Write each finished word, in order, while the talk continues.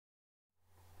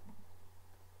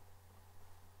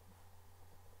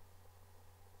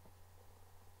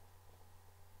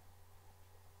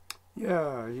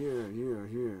Yeah, here.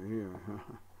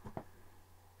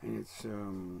 And it's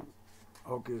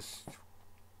August.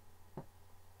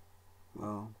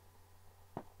 Well,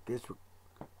 guess we're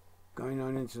going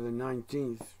on into the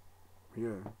 19th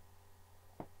here.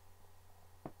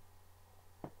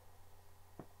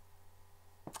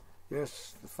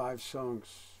 Yes, the 5 songs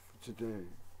for today.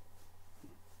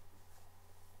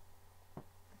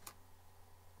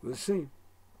 We'll see.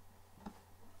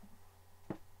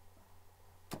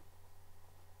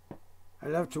 I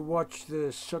love to watch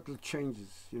the subtle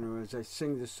changes, you know, as I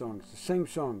sing the songs, the same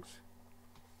songs.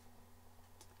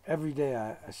 Every day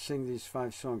I sing these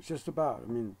 5 songs, just about.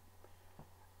 I mean,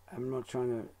 I'm not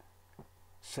trying to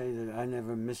say that I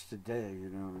never missed a day, you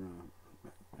know. No,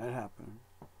 that happened.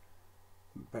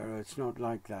 But it's not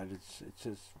like that. It's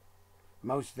just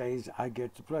most days I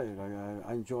get to play it.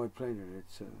 I enjoy playing it.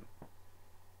 It's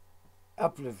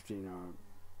uplifting,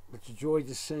 it's a joy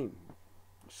to sing.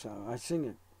 So I sing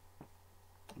it.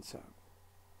 And so,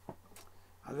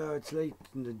 although it's late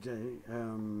in the day,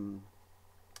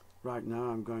 right now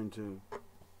I'm going to,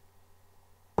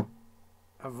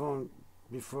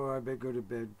 before I go to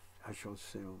bed, I shall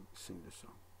sing the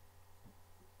song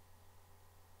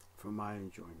for my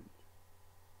enjoyment.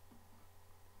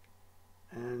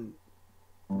 And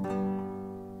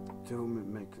to whom it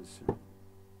may concern.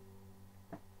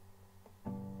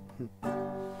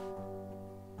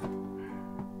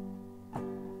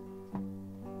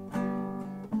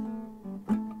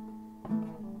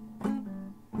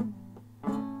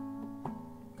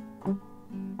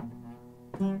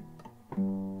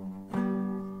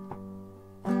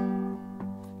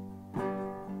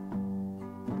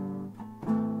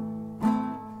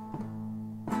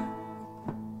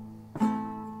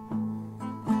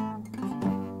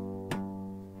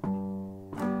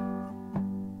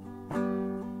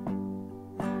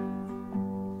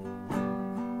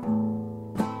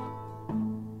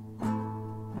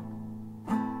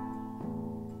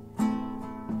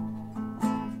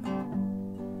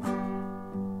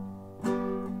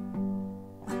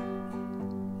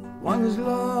 One's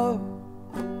love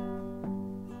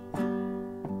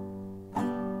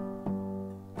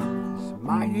is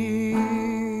mighty,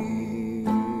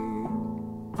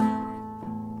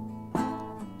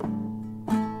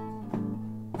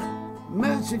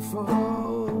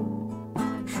 merciful,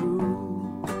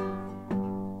 true.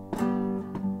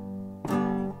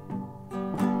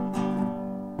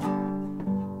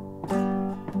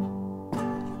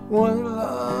 One's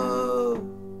love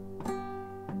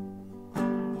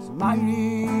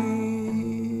mighty,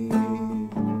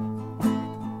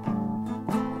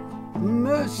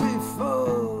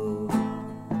 merciful,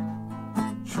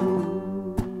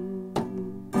 true.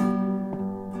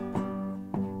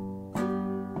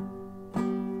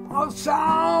 All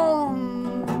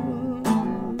sound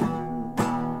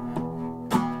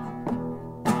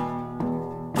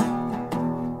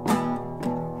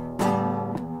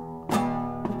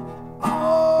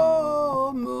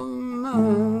all movement.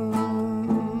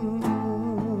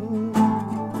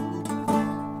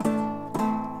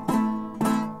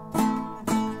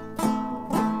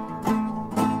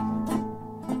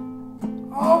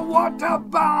 Water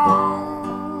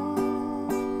bound,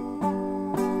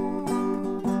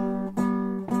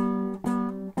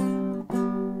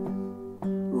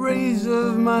 rays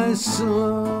of my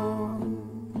sun.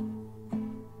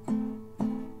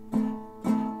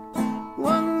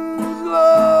 One's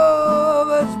love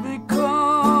has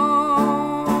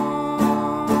become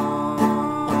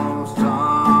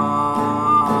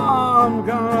some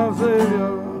kind of savior.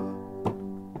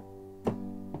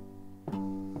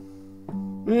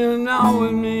 You're now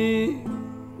with me,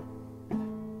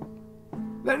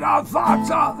 let our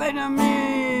thoughts of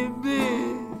enemy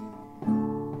be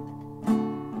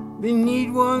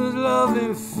beneath one's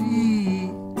loving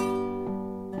feet.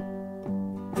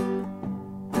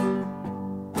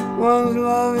 One's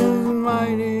love is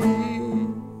mighty,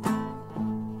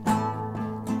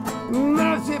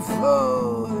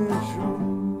 merciful and true.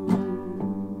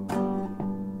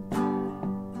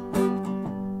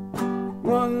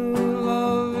 One's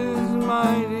love is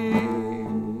mighty,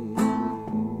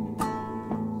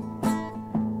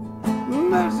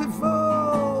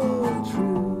 merciful,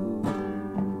 true.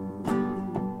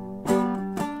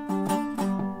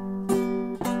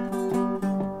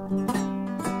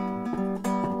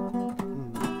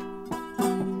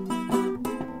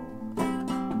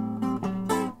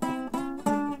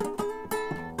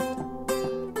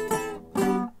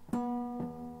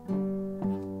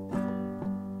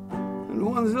 And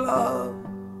one's love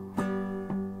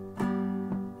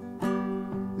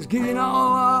is giving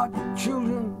all our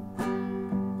children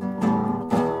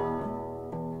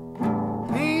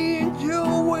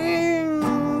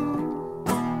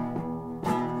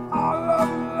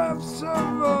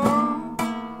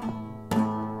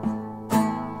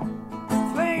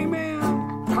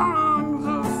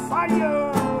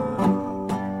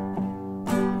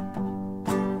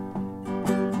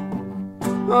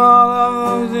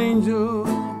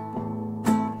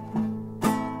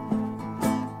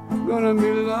gonna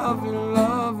be loving,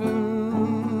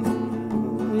 loving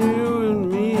you and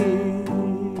me.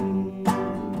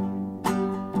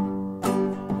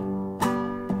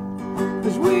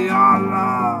 'Cause we are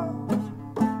lost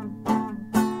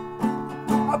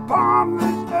upon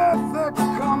this earth that's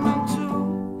coming to.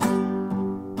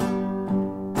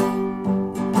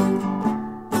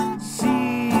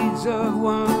 Seeds of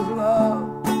one's love,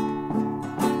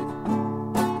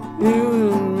 you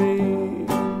and me.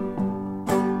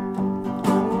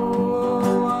 Oh,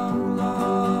 one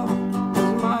love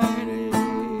is mighty,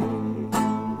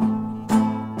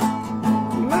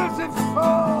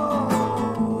 merciful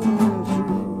and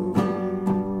true.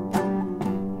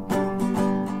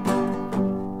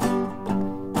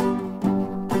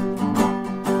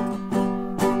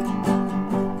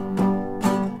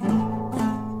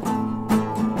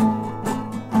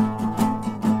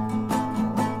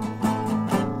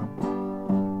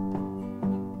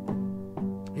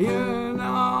 Here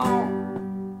now,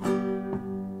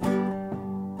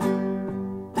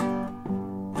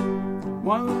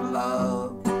 one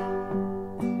love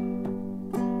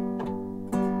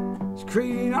is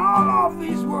creating all of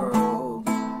these worlds.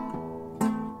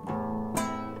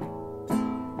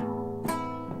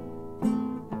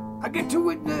 I get to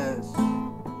witness,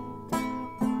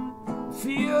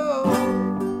 feel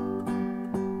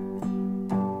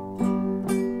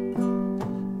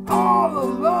all the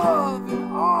love in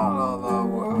all of our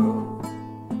world.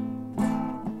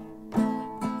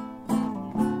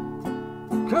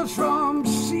 Comes from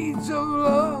seeds of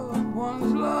love,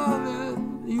 one's love is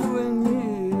you and me.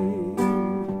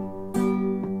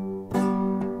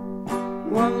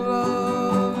 One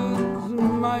love is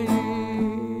mighty,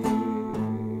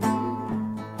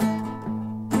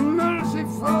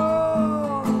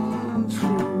 merciful and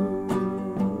true.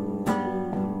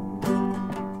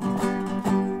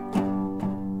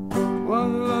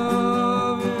 One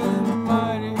love is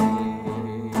mighty,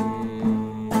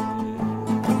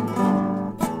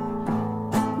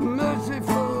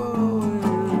 merciful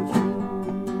and true.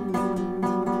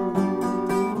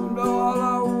 And all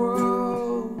our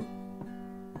world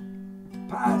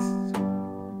past,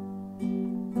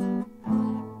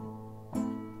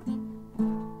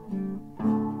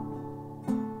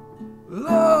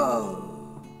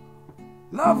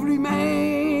 love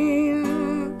remains.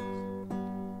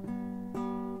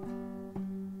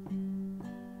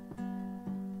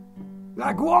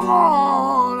 Like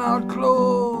worn out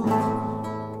clothes,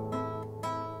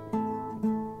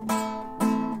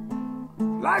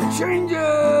 life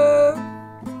changes,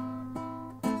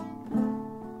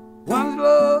 one's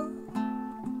love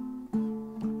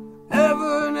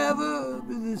ever and ever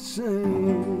be the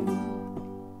same.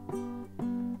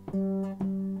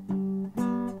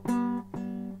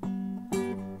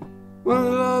 One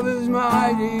love is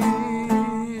mighty,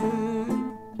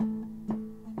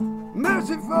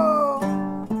 merciful,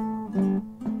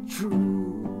 true.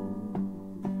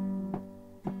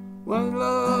 One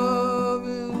love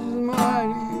is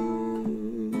mighty,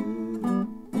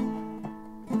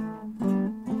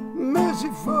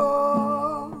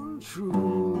 merciful, true.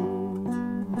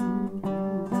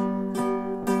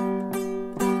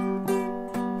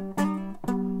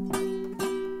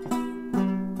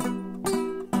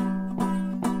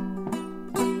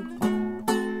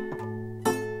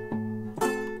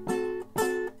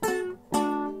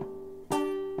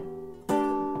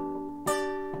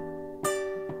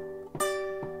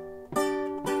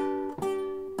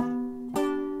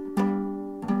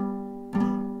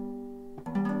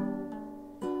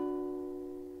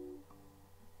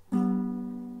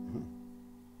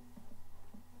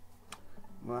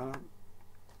 Well,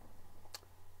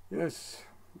 yes.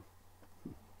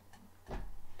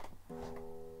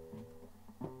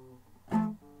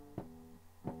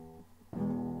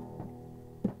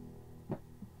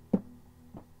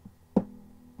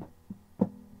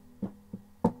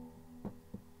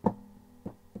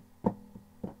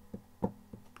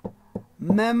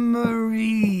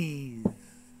 Memories.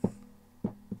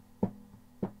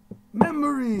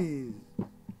 Memories.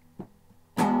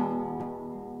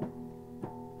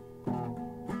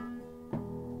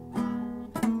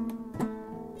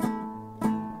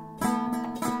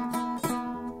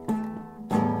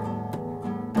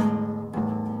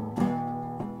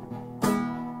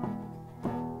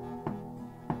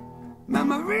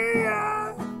 Maria.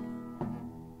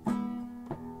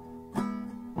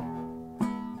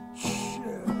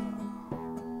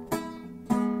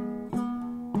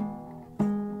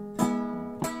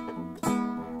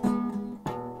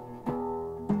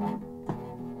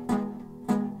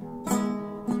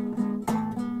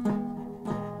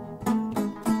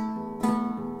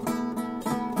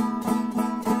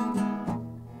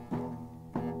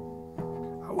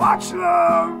 watch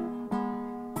them.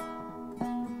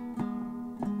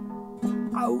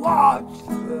 I watch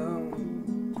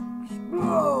them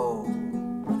explode.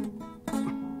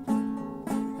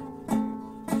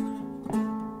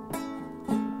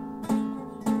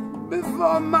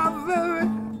 Before my very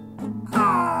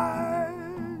eyes,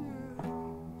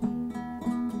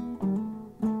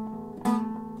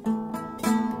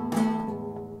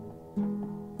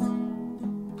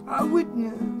 I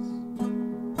witness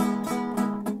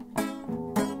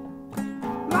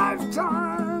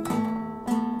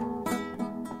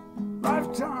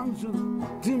lifetimes of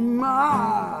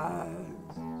demise.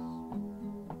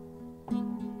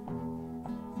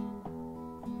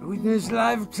 I witness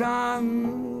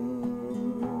lifetime.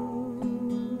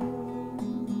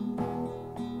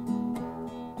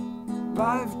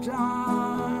 Lifetimes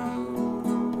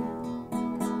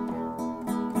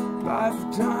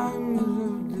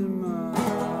of demise.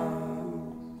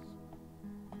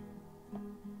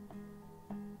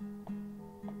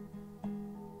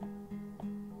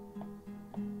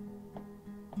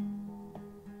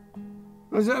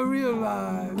 As I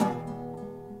realize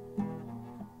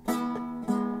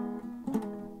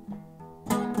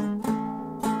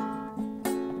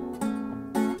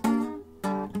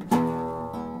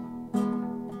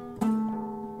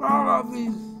all of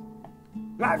these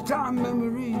lifetime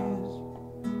memories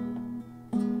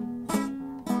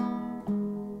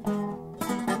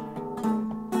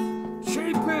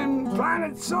shaping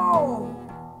planet soul,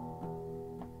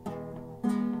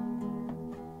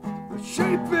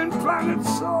 shaping planet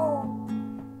soul,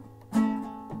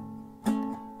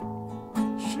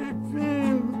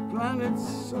 shaping planet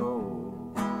soul,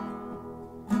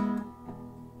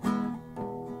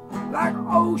 like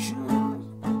oceans.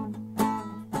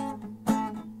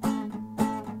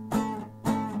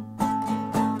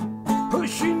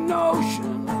 Pushing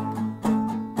ocean,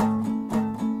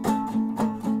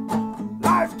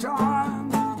 lifetime,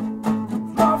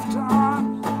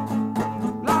 lifetime,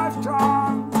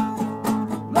 lifetime,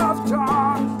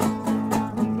 lifetime,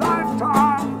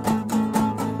 lifetime,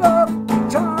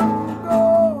 lifetime go.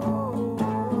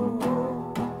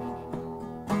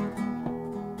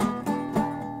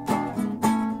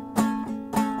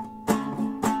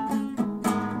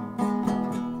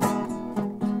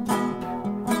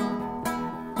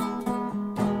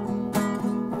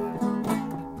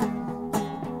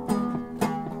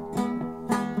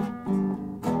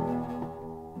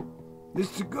 Is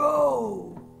to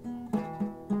go,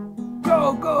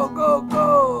 go, go, go,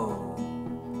 go,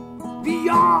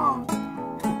 beyond.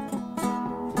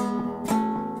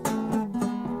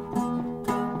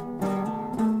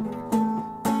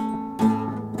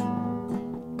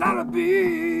 Gotta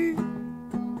be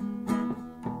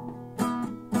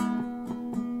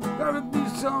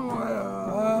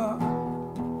somewhere.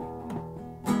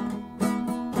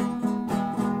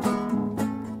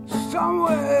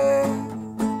 Somewhere.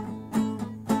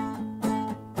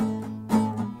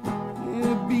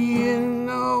 Being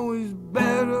always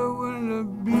better when the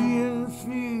being's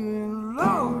feeling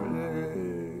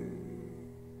lonely.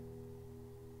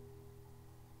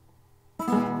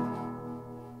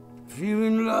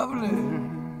 Feeling lovely.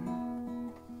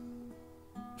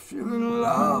 Feeling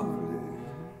lovely.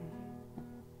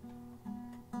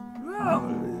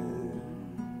 Lovely.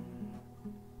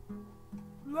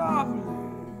 Lovely.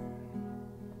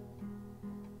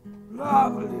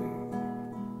 Lovely.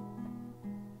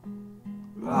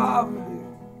 Lovely,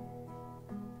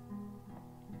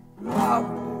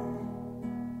 lovely.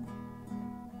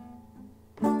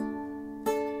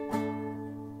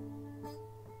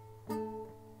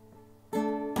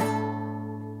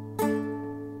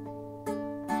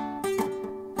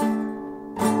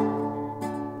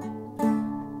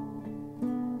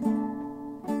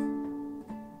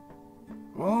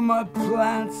 All my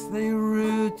plants, they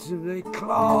root and they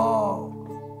claw.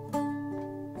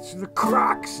 It's the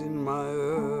cracks in my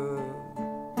earth.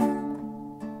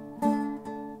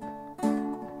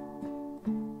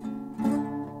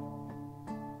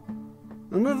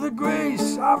 Under the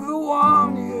grace of the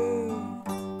one, yeah,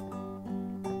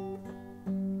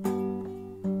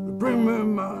 bring me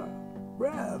my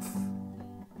breath.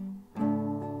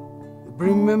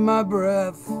 Bring me my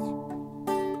breath.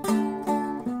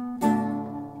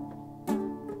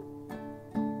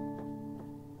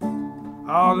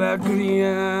 All that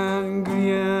green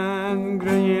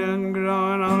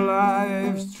growing on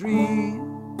life's tree.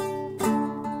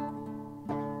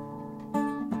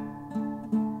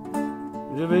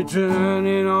 To be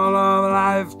turning all of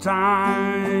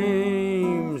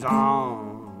lifetimes on.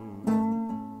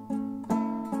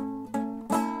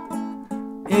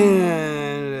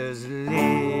 Endlessly.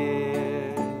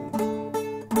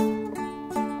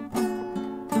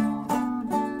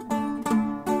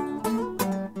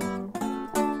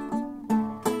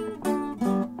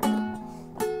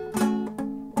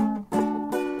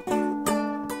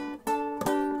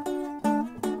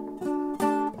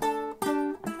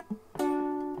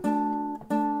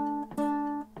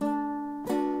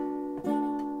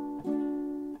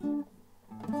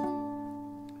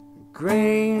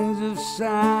 grains of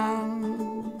sand.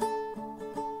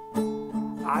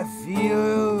 I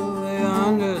feel they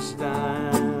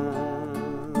understand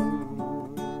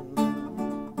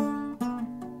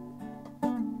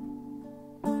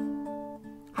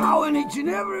how in each and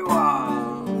every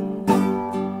one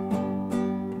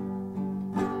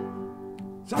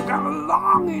some kind of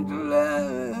longing to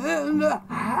lend a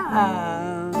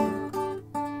hand.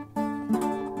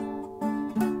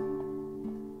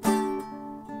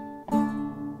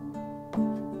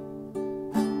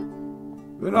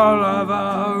 With all of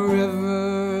our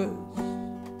rivers,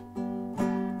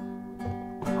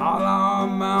 all our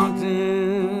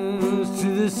mountains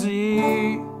to the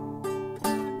sea,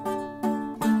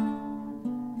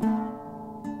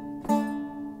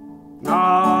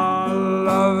 our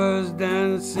lovers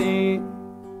dancing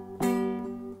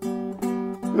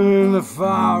in the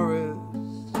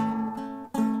forest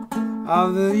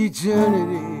of the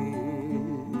eternity.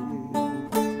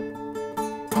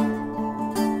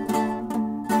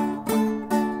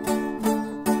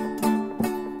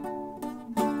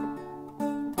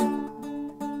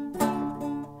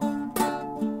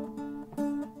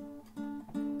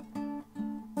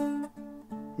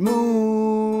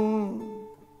 Moon,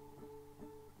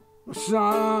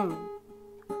 sun,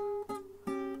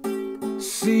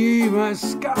 see my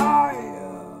sky,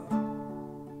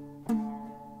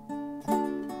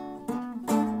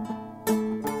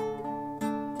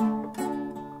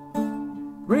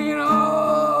 bring it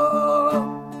all up,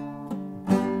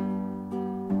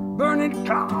 burning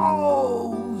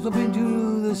clouds up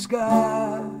into the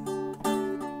sky.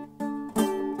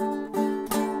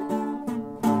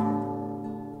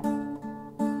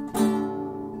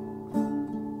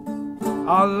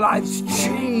 Our life's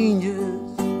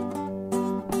changes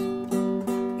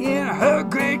in her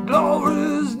great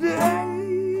glorious day.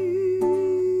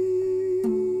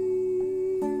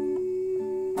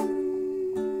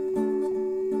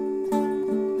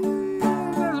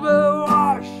 As we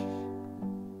wash,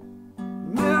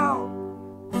 melt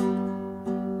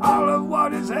all of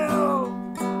what is held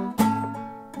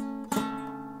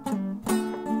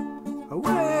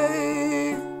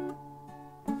away.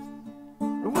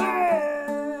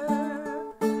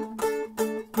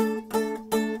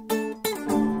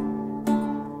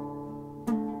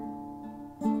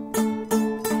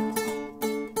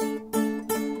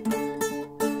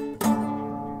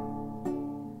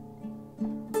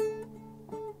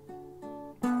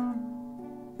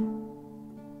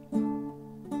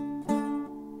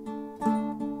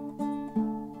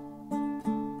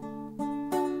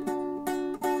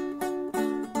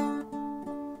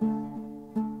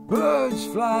 Birds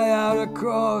fly out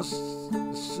across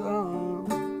the sun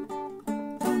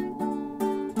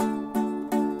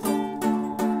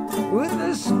with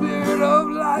the spirit of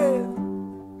life.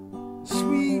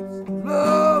 Sweet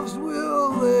loves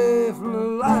will they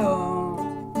fly on.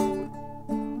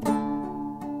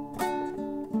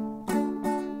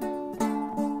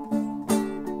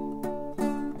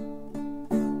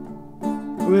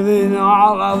 Within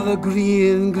all of the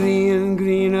green, green,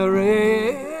 green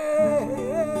array.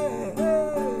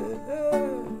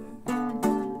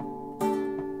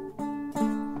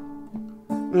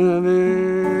 And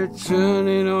they're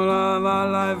turning all of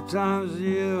our lifetimes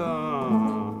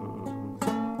young.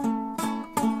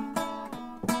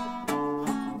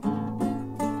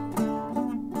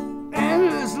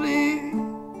 Endlessly,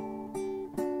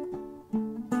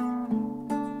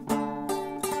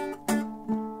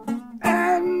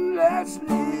 endlessly.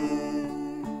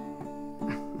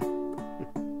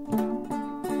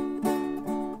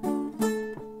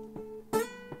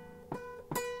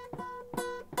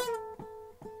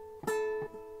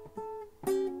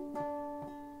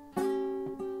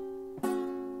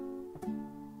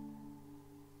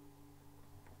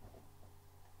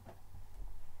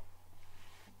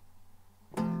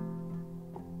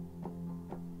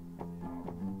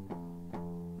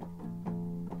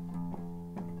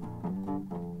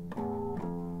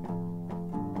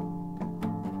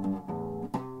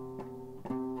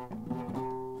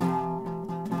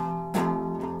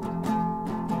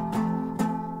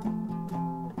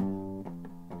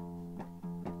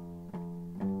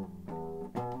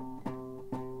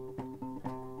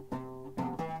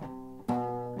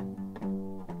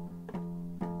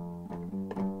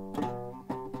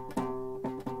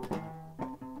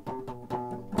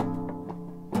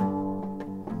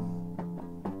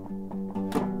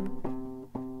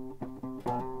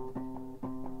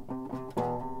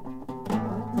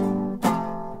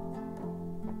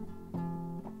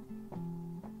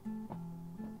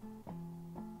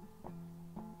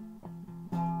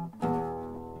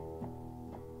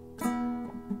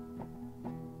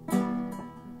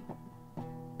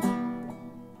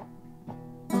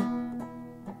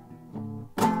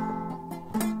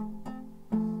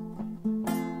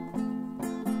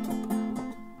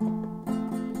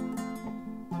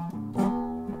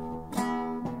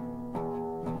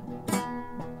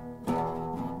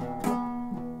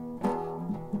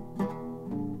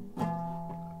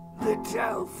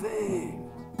 little thing,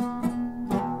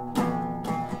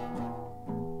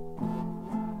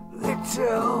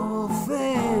 little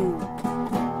thing.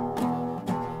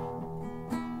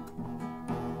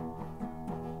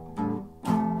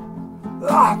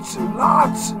 Lots and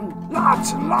lots and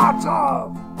lots and lots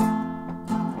of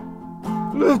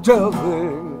little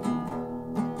things.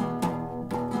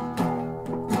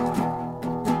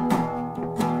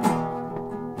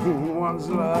 One's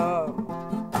love,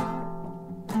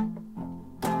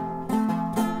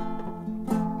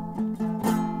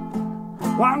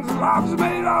 one's love's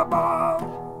made up of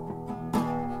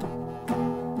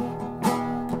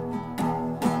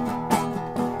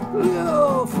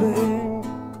little things.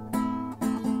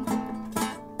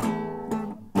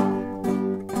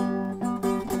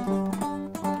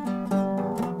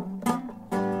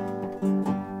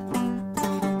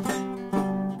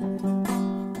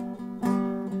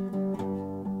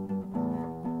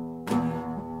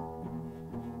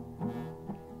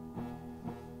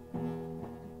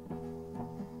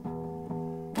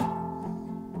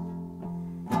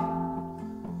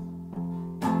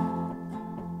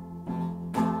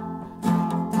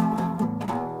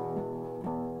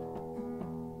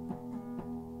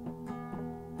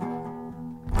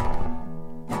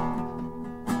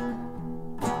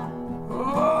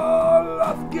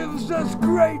 Gives us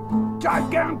great,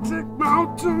 gigantic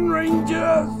mountain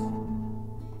ranges,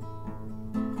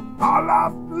 all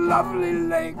our lovely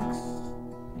lakes,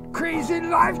 crazy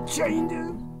life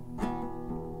changes,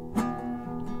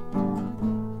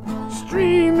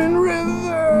 streaming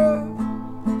rivers,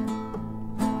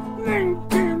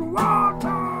 linking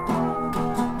water.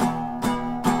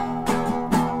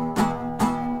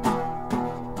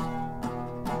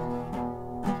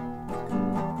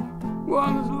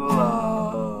 One's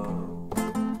love,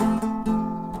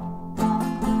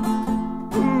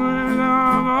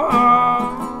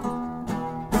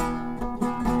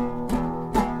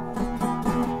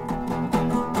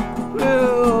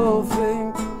 little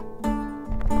thing.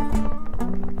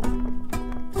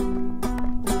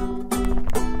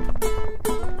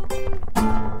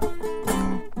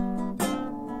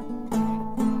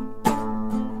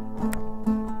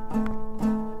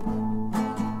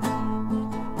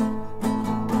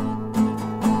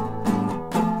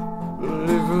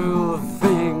 Little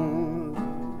thing,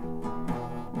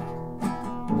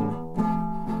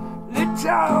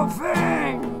 little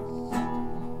things.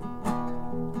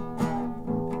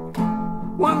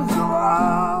 One's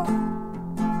love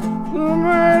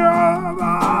made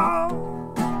of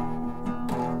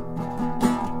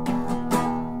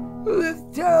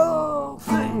little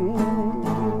things.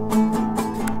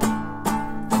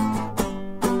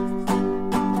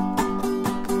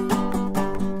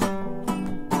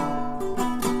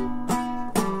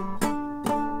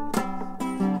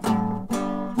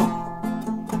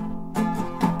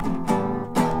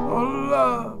 Oh,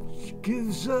 love, she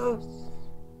gives us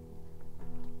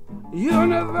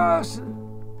universes,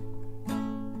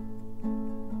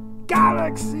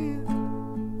 galaxies,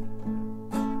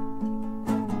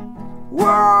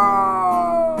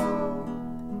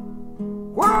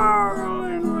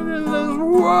 whirling within this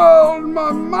world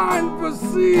my mind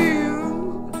perceives.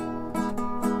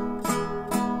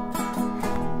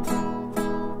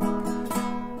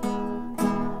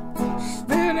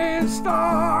 Spinning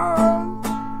stars,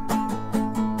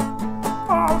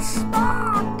 all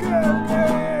sparkling.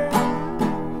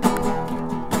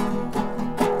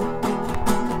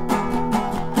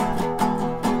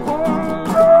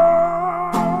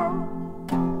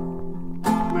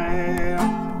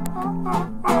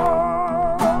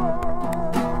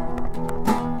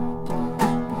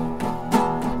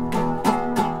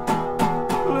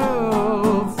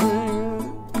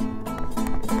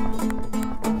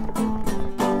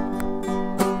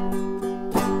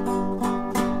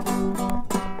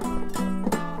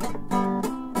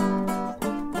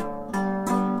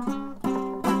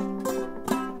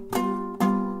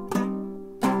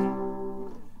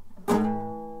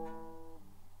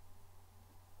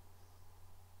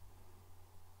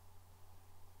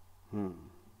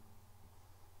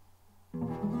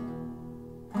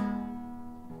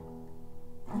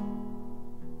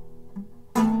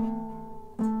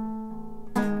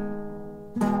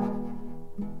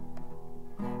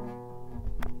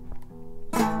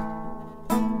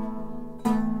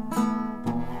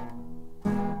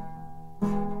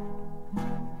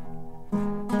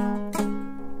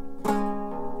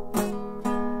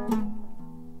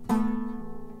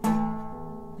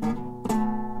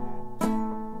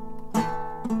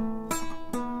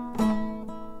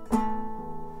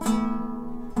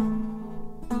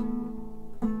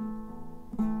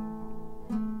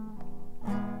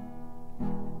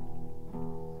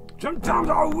 Sometimes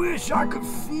I wish I could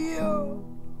feel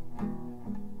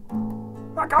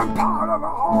like I'm part of a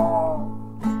whole,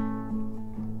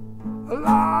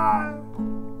 alive,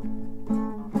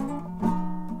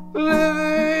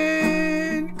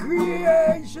 living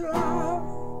creation.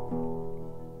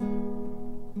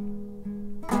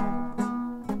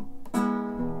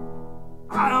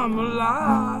 I'm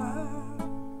alive,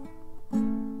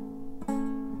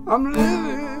 I'm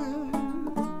living,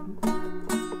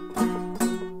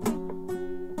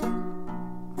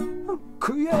 I'm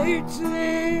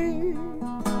creating.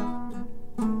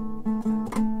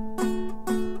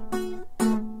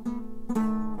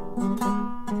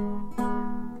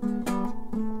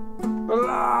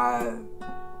 Alive,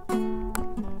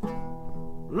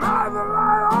 alive,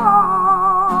 alive,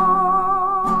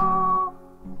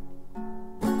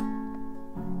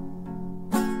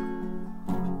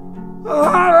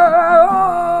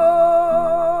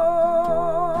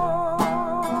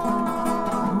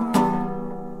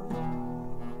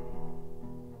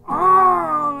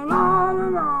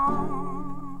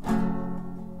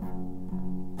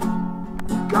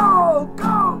 Go,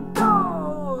 go,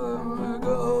 go,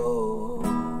 go.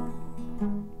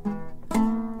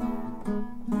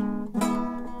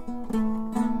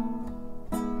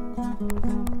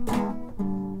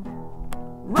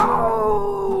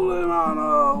 Rolling on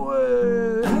a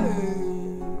wave,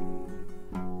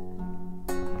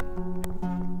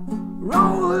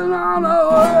 rolling on a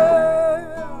wave.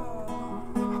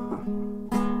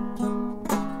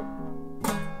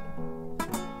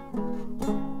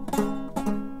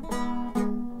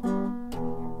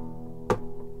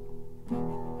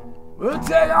 We'll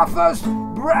take our first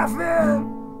breath in,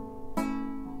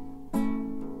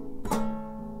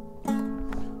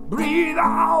 breathe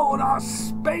out our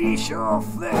spatial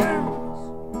things,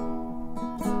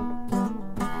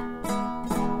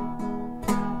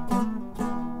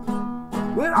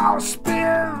 with our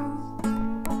spins,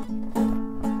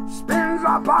 spins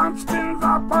upon spins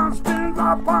upon spins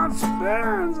upon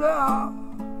spins,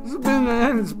 spin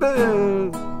and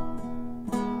spin.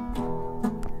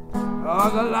 Oh,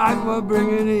 the life we're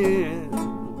bringing in,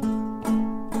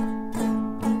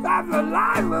 that's the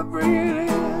life we're bringing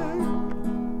in.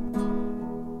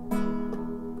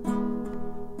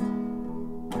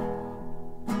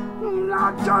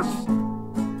 Not just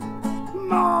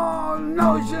more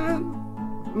notion,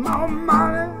 more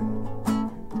money,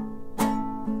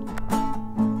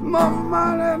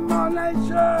 more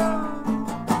nature.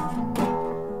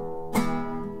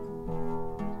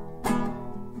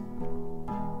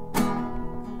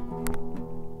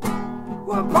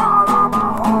 We're part of a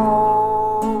whole.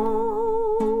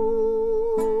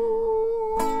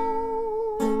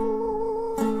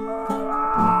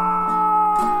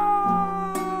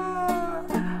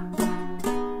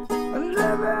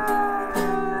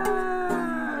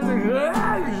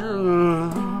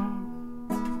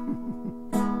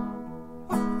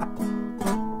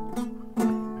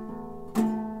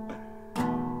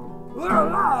 We're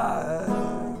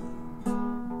alive.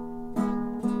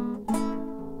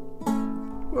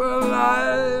 We're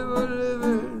alive, we're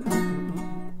living.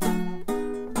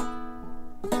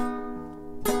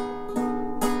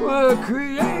 We're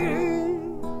creating.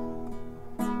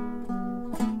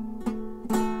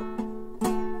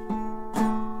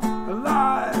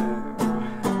 Alive,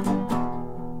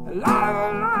 alive,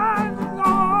 alive,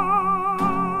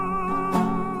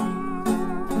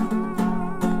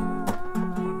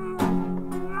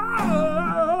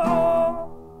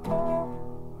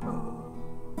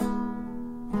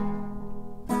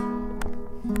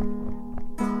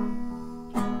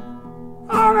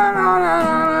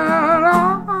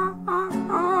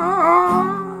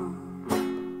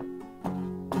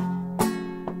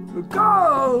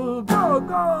 go, go, go,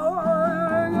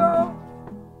 go.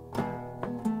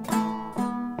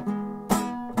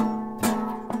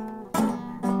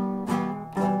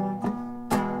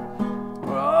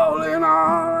 Rolling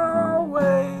on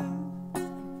away,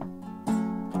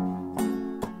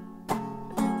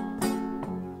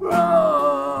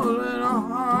 rolling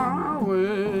on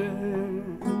away.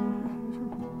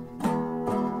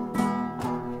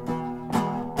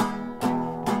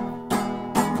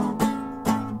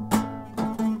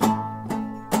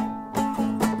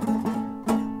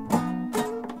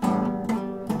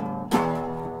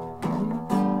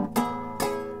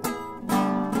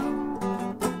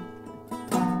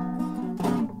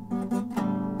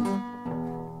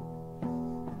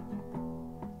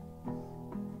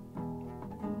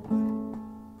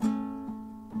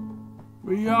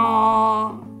 We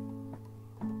yawn,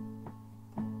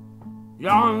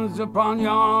 yawns upon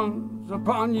yawns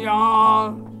upon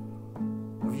yawns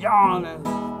of yawning.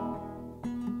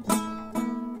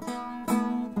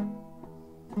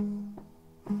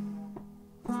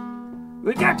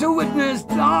 We got to witness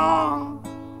dawn.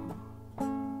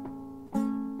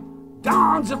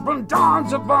 Dawns upon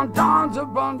dawns upon dawns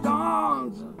upon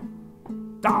dawns.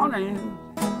 Dawning.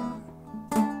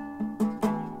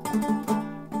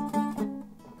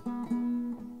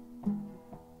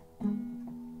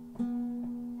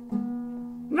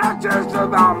 Not just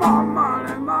about my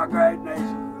money, my great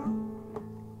nation.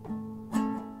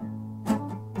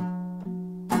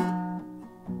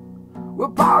 We're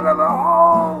part of the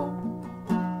whole,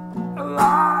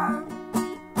 alive,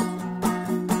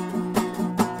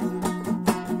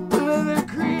 living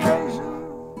creation.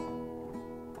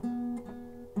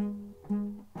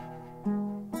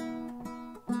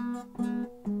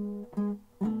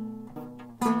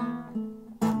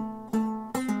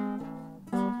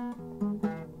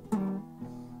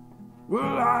 We're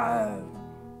alive.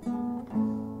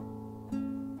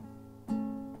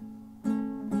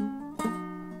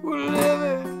 We're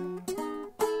living.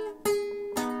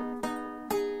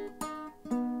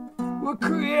 We're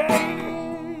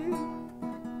creating.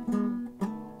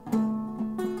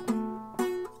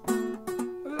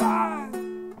 Alive.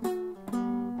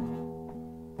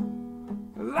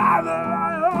 Alive,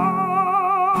 alive, alive.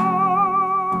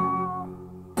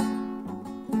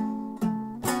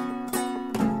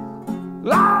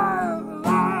 Live,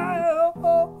 live,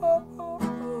 oh, oh, oh, oh.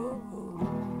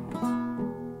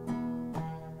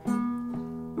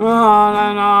 On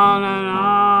and on and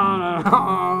on and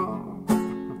on.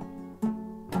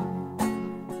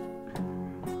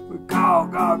 We go,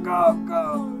 go, go, go,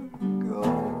 go.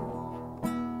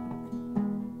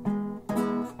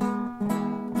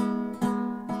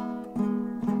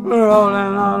 We're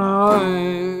rolling on our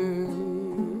way.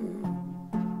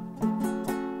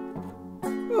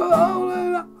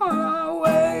 Rolling on our way.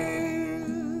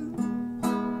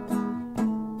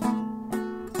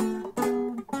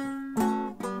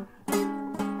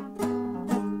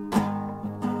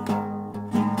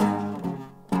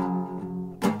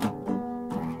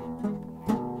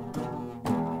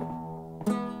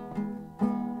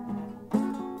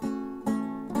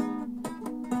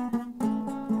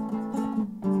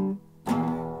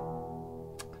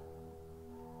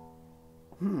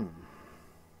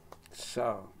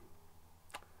 So,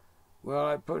 well,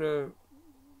 I put a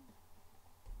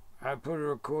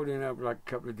recording up like a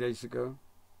couple of days ago,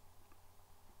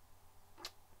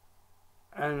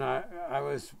 and I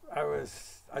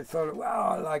thought, wow,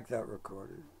 I like that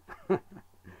recording.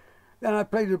 Then I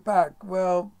played it back.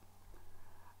 Well,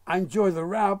 I enjoy the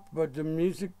rap, but the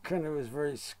music kind of was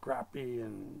very scrappy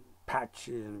and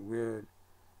patchy and weird.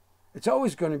 It's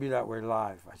always going to be that way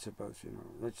live, I suppose. You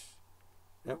know,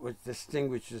 that what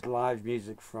distinguishes live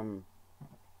music from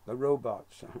the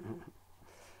robots.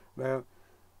 Well,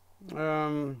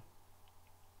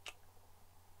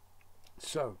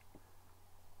 so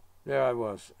there I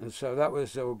was, and so that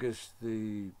was August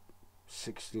the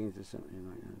 16th or something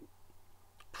like that.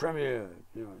 Premiere,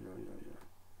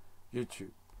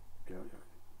 YouTube.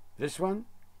 This one,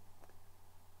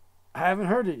 I haven't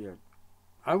heard it yet.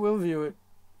 I will view it.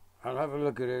 I'll have a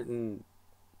look at it and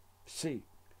see.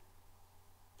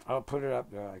 I'll put it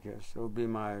up there, I guess. It'll be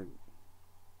my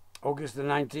August the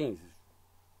 19th.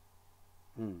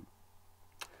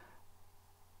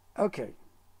 Okay.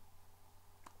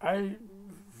 I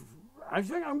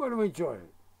think I'm going to enjoy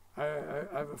it.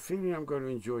 I have a feeling I'm going to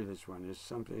enjoy this one. It's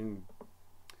something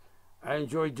I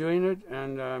enjoy doing it,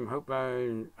 and I hope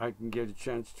I can get a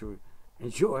chance to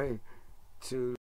enjoy to